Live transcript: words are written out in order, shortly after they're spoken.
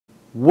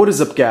What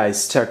is up,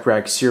 guys?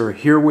 TechRax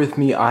here with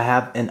me. I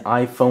have an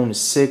iPhone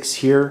 6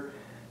 here.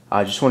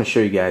 I just want to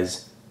show you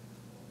guys.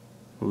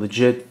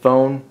 Legit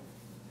phone.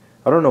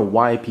 I don't know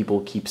why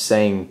people keep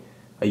saying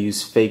I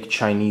use fake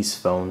Chinese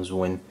phones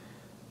when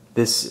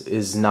this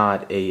is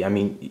not a,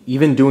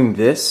 even doing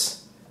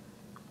this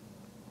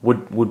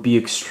would be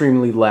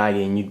extremely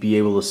laggy and you'd be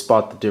able to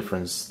spot the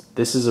difference.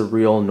 This is a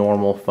real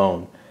normal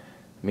phone.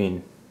 I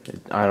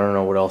don't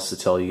know what else to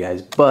tell you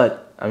guys,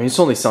 but it's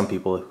only some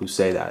people who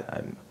say that.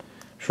 I'm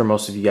sure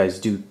most of you guys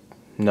do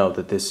know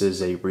that this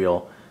is a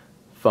real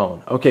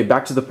phone. Okay,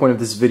 back to the point of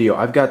this video.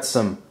 I've got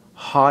some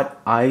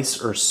hot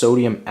ice or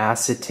sodium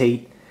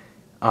acetate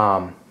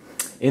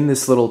in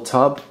this little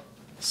tub.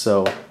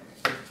 So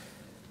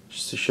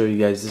just to show you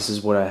guys, this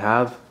is what I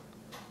have.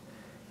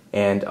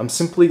 And I'm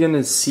simply going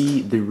to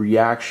see the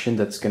reaction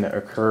that's going to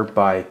occur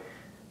by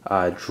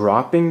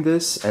dropping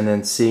this and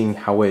then seeing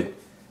how it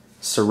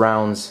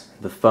surrounds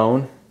the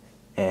phone,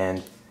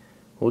 and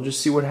we'll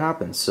just see what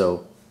happens.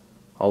 So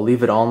I'll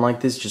leave it on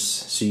like this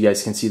just so you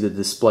guys can see the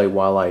display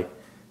while I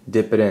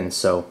dip it in.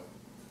 So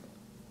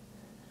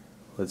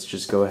let's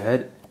just go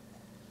ahead,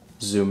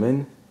 zoom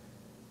in,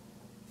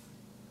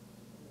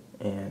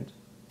 and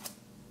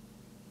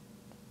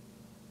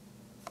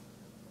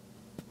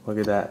look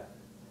at that.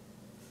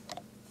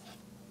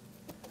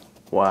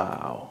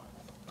 Wow.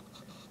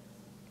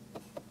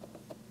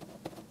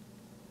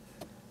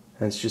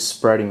 And it's just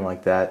spreading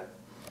like that.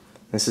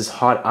 This is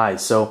hot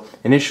ice. So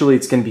initially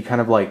it's going to be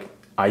kind of like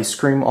ice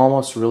cream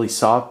almost, really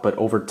soft, but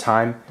over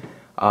time,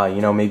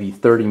 maybe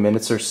 30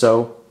 minutes or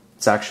so,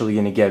 it's actually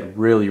going to get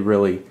really,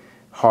 really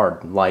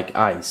hard like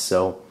ice.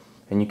 So,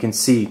 and you can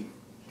see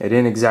it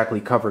didn't exactly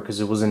cover because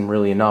it wasn't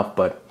really enough,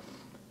 but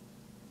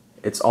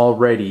it's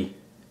already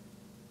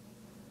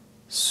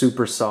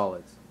super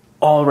solid.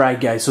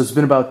 Alright guys, so it's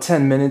been about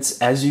 10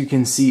 minutes. As you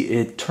can see,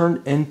 it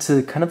turned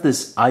into kind of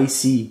this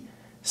icy,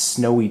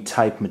 snowy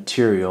type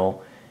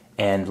material.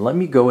 And let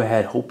me go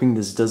ahead, hoping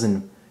this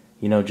doesn't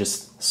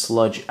just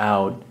sludge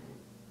out,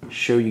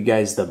 show you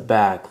guys the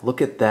back.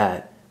 Look at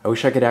that. I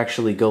wish I could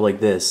actually go like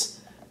this,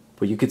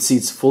 but you could see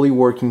it's fully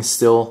working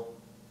still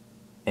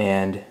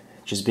and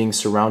just being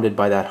surrounded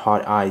by that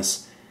hot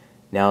ice.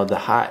 Now the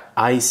hot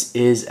ice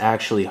is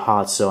actually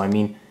hot, so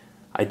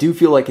I do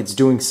feel like it's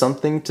doing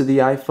something to the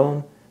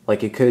iPhone,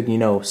 like it could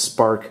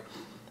spark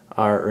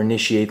or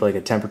initiate like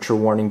a temperature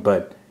warning,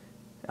 but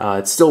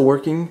it's still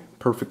working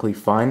perfectly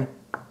fine.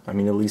 At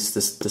least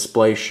this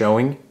display is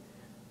showing.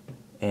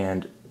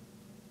 And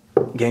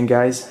again,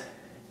 guys,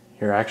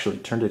 here I actually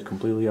turned it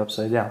completely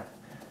upside down.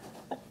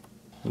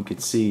 You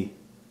could see.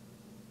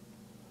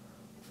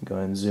 Go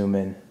ahead and zoom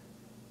in.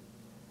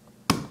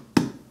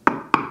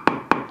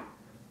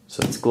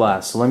 So it's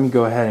glass. So let me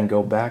go ahead and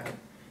go back,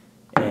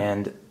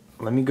 and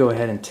let me go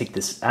ahead and take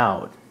this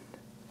out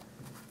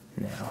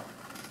now.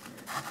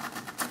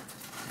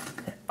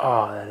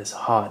 Oh, that is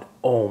hot.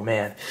 Oh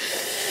man.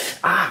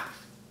 Ah!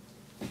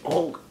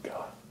 Oh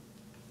god.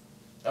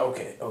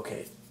 Okay.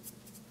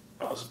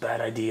 That was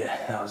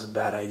a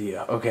bad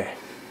idea. Okay.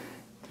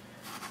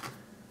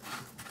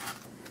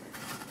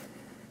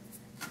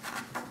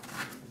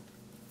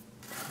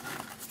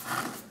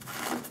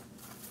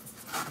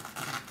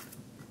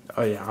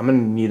 Oh yeah, I'm gonna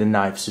need a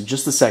knife, so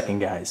just a second,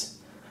 guys.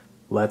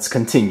 Let's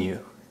continue.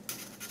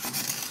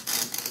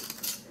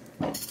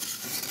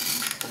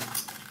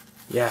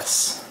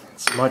 Yes,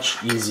 it's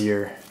much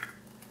easier.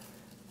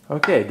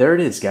 Okay, there it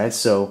is, guys.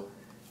 So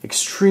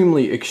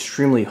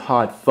extremely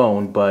hot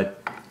phone, but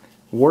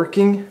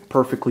working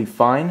perfectly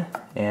fine,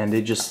 and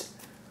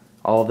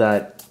all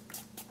that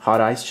hot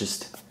ice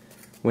just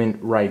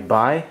went right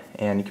by,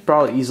 and you could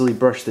probably easily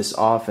brush this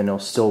off and it'll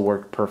still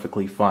work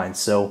perfectly fine.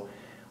 So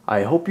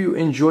I hope you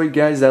enjoyed,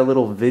 guys, that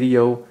little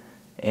video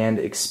and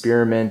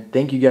experiment.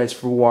 Thank you guys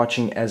for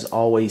watching. As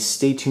always,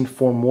 stay tuned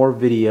for more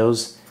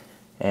videos,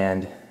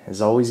 and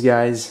as always,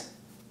 guys,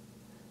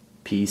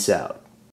 peace out.